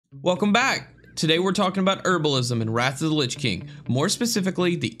Welcome back! Today we're talking about Herbalism and Wrath of the Lich King, more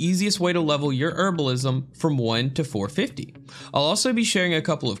specifically the easiest way to level your Herbalism from 1 to 450. I'll also be sharing a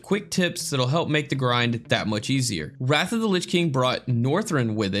couple of quick tips that'll help make the grind that much easier. Wrath of the Lich King brought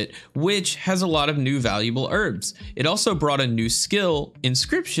Northrend with it, which has a lot of new valuable herbs. It also brought a new skill,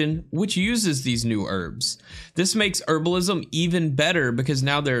 Inscription, which uses these new herbs. This makes Herbalism even better because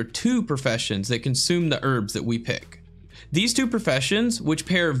now there are two professions that consume the herbs that we pick. These two professions, which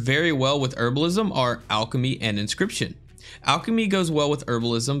pair very well with Herbalism, are Alchemy and Inscription. Alchemy goes well with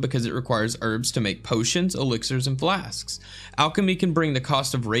Herbalism because it requires herbs to make potions, elixirs, and flasks. Alchemy can bring the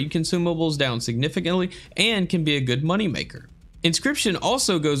cost of raid consumables down significantly and can be a good moneymaker. Inscription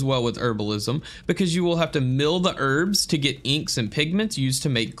also goes well with Herbalism because you will have to mill the herbs to get inks and pigments used to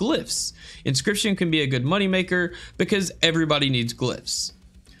make glyphs. Inscription can be a good moneymaker because everybody needs glyphs.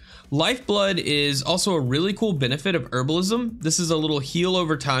 Lifeblood is also a really cool benefit of Herbalism. This is a little heal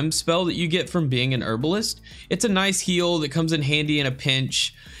over time spell that you get from being an herbalist. It's a nice heal that comes in handy in a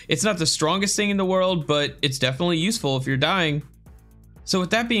pinch. It's not the strongest thing in the world, but it's definitely useful if you're dying. So with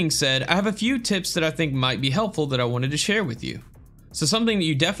that being said, I have a few tips that I think might be helpful that I wanted to share with you. So something that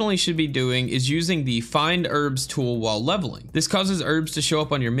you definitely should be doing is using the Find Herbs tool while leveling. This causes herbs to show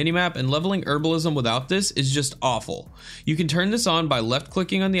up on your minimap, and leveling Herbalism without this is just awful. You can turn this on by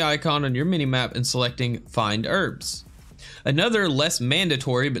left-clicking on the icon on your minimap and selecting Find Herbs. Another less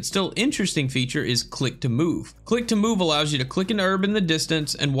mandatory but still interesting feature is Click to Move. Click to Move allows you to click an herb in the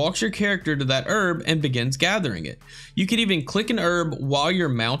distance and walks your character to that herb and begins gathering it. You can even click an herb while you're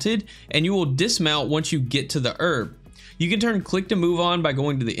mounted, and you will dismount once you get to the herb. You can turn Click to Move on by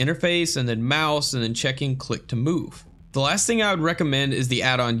going to the interface and then mouse and then checking Click to Move. The last thing I would recommend is the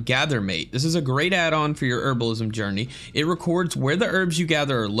add-on Gathermate. This is a great add-on for your Herbalism journey. It records where the herbs you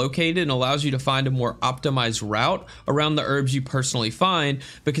gather are located and allows you to find a more optimized route around the herbs you personally find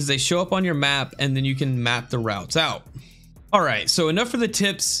because they show up on your map and then you can map the routes out. Alright, so enough for the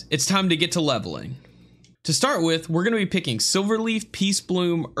tips, it's time to get to leveling. To start with, we're going to be picking Silverleaf, Peace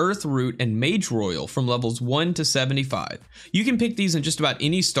Bloom, Earth Root, and Mage Royal from levels 1 to 75. You can pick these in just about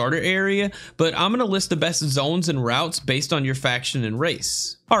any starter area, but I'm going to list the best zones and routes based on your faction and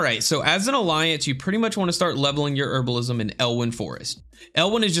race. Alright, so as an alliance, you pretty much want to start leveling your Herbalism in Elwyn Forest.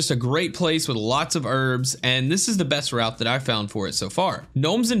 Elwyn is just a great place with lots of herbs, and this is the best route that I found for it so far.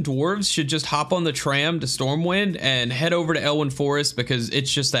 Gnomes and dwarves should just hop on the tram to Stormwind and head over to Elwyn Forest because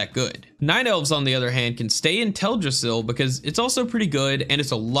it's just that good. Night Elves, on the other hand, can stay in Teldrassil because it's also pretty good and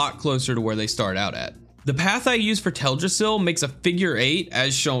it's a lot closer to where they start out at. The path I use for Teldrassil makes a figure 8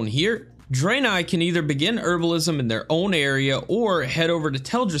 as shown here. Draenei can either begin Herbalism in their own area or head over to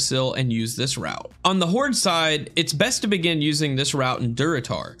Teldrassil and use this route. On the Horde side, it's best to begin using this route in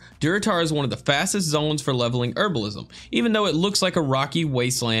Durotar. Durotar is one of the fastest zones for leveling Herbalism. Even though it looks like a rocky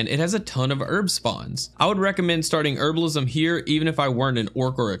wasteland, it has a ton of herb spawns. I would recommend starting Herbalism here even if I weren't an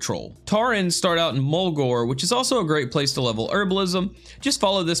orc or a troll. Taurens start out in Mulgore, which is also a great place to level Herbalism. Just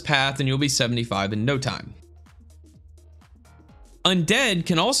follow this path and you'll be 75 in no time. Undead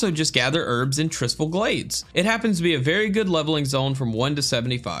can also just gather herbs in Tristful Glades. It happens to be a very good leveling zone from 1 to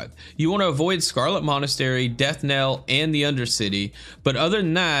 75. You want to avoid Scarlet Monastery, Death Knell, and the Undercity, but other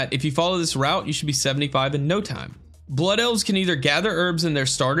than that, if you follow this route, you should be 75 in no time. Blood Elves can either gather herbs in their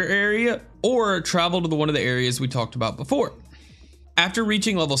starter area or travel to one of the areas we talked about before. After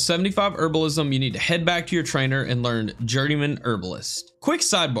reaching level 75 Herbalism, you need to head back to your trainer and learn Journeyman Herbalist. Quick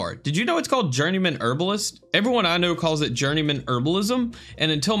sidebar, did you know it's called Journeyman Herbalist? Everyone I know calls it Journeyman Herbalism,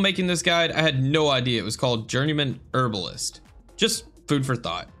 and until making this guide, I had no idea it was called Journeyman Herbalist. Just food for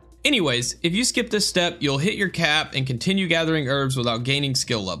thought. Anyways, if you skip this step, you'll hit your cap and continue gathering herbs without gaining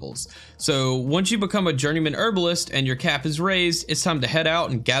skill levels. So once you become a Journeyman Herbalist and your cap is raised, it's time to head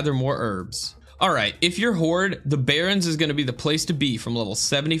out and gather more herbs. Alright, if you're Horde, the Barrens is going to be the place to be from level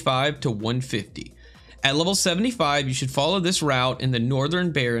 75 to 150. At level 75, you should follow this route in the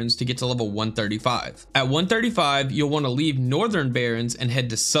Northern Barrens to get to level 135. At 135, you'll want to leave Northern Barrens and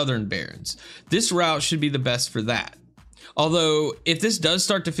head to Southern Barrens. This route should be the best for that. Although, if this does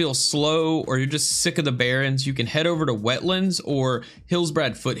start to feel slow or you're just sick of the Barrens, you can head over to Wetlands or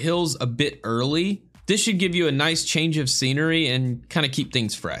Hillsbrad Foothills a bit early. This should give you a nice change of scenery and kind of keep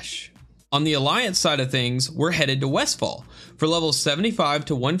things fresh. On the Alliance side of things, we're headed to Westfall. For levels 75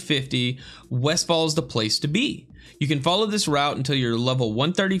 to 150, Westfall is the place to be. You can follow this route until you're level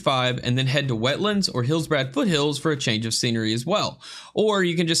 135 and then head to Wetlands or Hillsbrad Foothills for a change of scenery as well. Or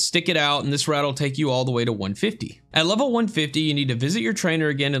you can just stick it out and this route will take you all the way to 150. At level 150, you need to visit your trainer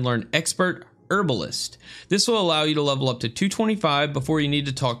again and learn Expert Herbalist. This will allow you to level up to 225 before you need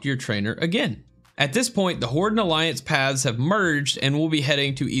to talk to your trainer again. At this point, the Horde and Alliance paths have merged and we'll be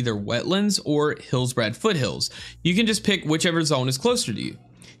heading to either Wetlands or Hillsbrad Foothills. You can just pick whichever zone is closer to you.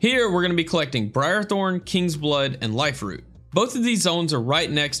 Here, we're going to be collecting Briarthorn, Kingsblood, and Liferoot. Both of these zones are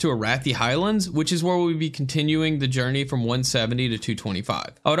right next to Arathi Highlands, which is where we'll be continuing the journey from 170 to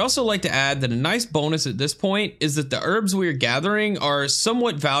 225. I would also like to add that a nice bonus at this point is that the herbs we are gathering are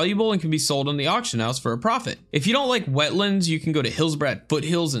somewhat valuable and can be sold on the auction house for a profit. If you don't like Wetlands, you can go to Hillsbrad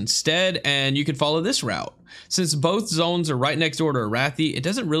Foothills instead, and you can follow this route. Since both zones are right next door to Arathi, it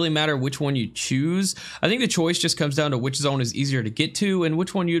doesn't really matter which one you choose. I think the choice just comes down to which zone is easier to get to and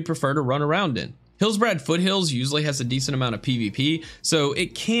which one you'd prefer to run around in. Hillsbrad Foothills usually has a decent amount of PvP, so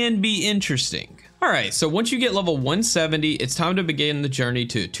it can be interesting. Alright, so once you get level 170, it's time to begin the journey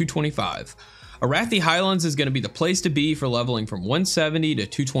to 225. Arathi Highlands is going to be the place to be for leveling from 170 to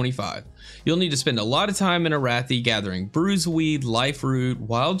 225. You'll need to spend a lot of time in Arathi gathering Bruiseweed, Liferoot,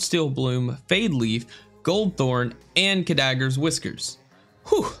 Wild Steel Bloom, Fade Leaf, Goldthorn, and Kadagger's Whiskers.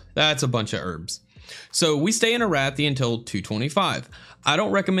 Whew, that's a bunch of herbs. So we stay in Arathi until 225. I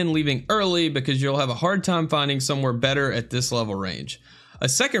don't recommend leaving early because you'll have a hard time finding somewhere better at this level range. A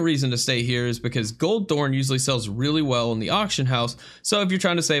second reason to stay here is because Goldthorn usually sells really well in the auction house, so if you're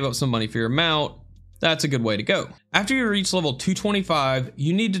trying to save up some money for your mount, that's a good way to go. After you reach level 225,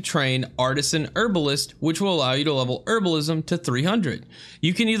 you need to train Artisan Herbalist, which will allow you to level Herbalism to 300.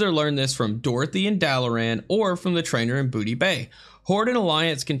 You can either learn this from Dorothy in Dalaran or from the trainer in Booty Bay. Horde and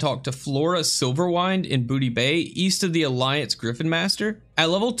Alliance can talk to Flora Silverwind in Booty Bay, east of the Alliance Griffin Master. At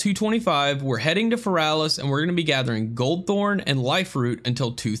level 225, we're heading to Feralis and we're going to be gathering Goldthorn and Liferoot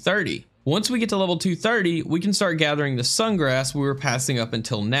until 230. Once we get to level 230, we can start gathering the Sungrass we were passing up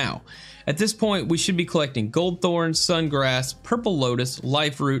until now. At this point, we should be collecting Goldthorn, Sungrass, Purple Lotus,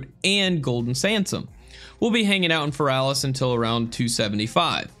 Liferoot, and Golden Sansom. We'll be hanging out in Feralis until around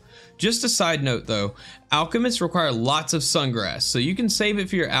 275. Just a side note though, alchemists require lots of Sungrass, so you can save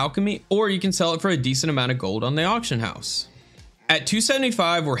it for your alchemy or you can sell it for a decent amount of gold on the auction house. At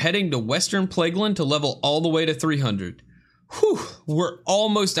 275, we're heading to Western Plagueland to level all the way to 300. Whew, we're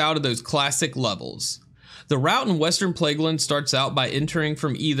almost out of those classic levels. The route in Western Plagueland starts out by entering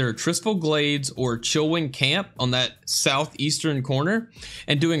from either Tristful Glades or Chillwing Camp on that southeastern corner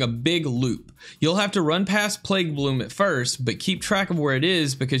and doing a big loop. You'll have to run past Plague Bloom at first, but keep track of where it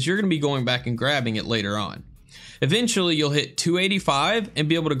is because you're going to be going back and grabbing it later on. Eventually, you'll hit 285 and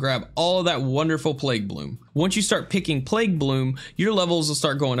be able to grab all of that wonderful Plague Bloom. Once you start picking Plague Bloom, your levels will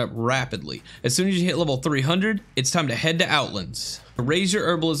start going up rapidly. As soon as you hit level 300, it's time to head to Outlands. Raise your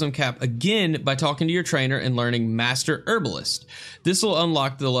Herbalism cap again by talking to your trainer and learning Master Herbalist. This will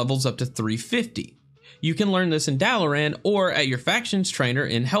unlock the levels up to 350. You can learn this in Dalaran or at your faction's trainer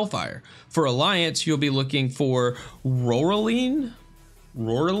in Hellfire. For Alliance, you'll be looking for Roraline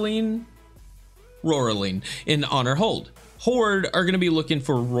in Honor Hold. Horde are going to be looking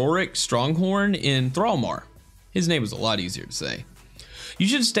for Rorik Stronghorn in Thrallmar. His name was a lot easier to say. You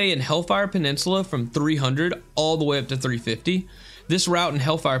should stay in Hellfire Peninsula from 300 all the way up to 350. This route in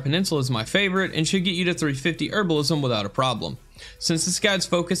Hellfire Peninsula is my favorite and should get you to 350 Herbalism without a problem. Since this guide's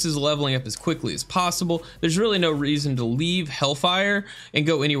focus is leveling up as quickly as possible, there's really no reason to leave Hellfire and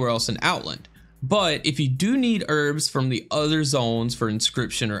go anywhere else in Outland. But if you do need herbs from the other zones for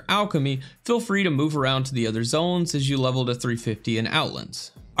inscription or alchemy, feel free to move around to the other zones as you level to 350 in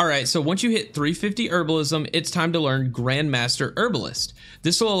Outlands. Alright, so once you hit 350 Herbalism, it's time to learn Grandmaster Herbalist.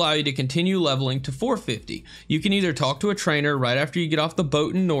 This will allow you to continue leveling to 450. You can either talk to a trainer right after you get off the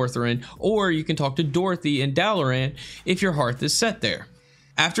boat in Northrend, or you can talk to Dorothy in Dalaran if your hearth is set there.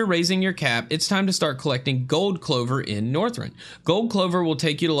 After raising your cap, it's time to start collecting Gold Clover in Northrend. Gold Clover will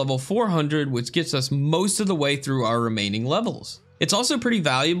take you to level 400, which gets us most of the way through our remaining levels. It's also pretty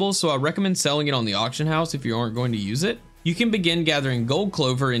valuable, so I recommend selling it on the auction house if you aren't going to use it. You can begin gathering Gold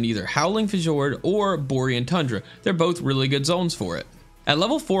Clover in either Howling Fjord or Borean Tundra. They're both really good zones for it. At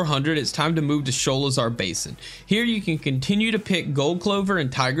level 400, it's time to move to Sholazar Basin. Here you can continue to pick Gold Clover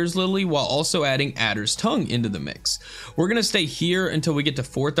and Tiger's Lily while also adding Adder's Tongue into the mix. We're going to stay here until we get to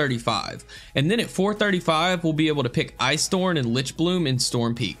 435, and then at 435 we'll be able to pick Ice Thorn and Lich Bloom in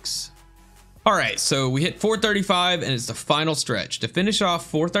Storm Peaks. Alright, so we hit 435 and it's the final stretch. To finish off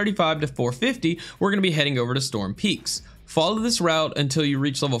 435 to 450, we're going to be heading over to Storm Peaks. Follow this route until you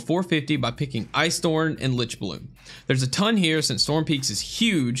reach level 450 by picking Ice Thorn and Lich Bloom. There's a ton here since Storm Peaks is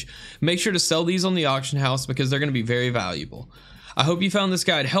huge. Make sure to sell these on the auction house because they're going to be very valuable. I hope you found this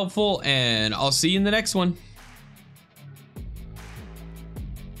guide helpful and I'll see you in the next one.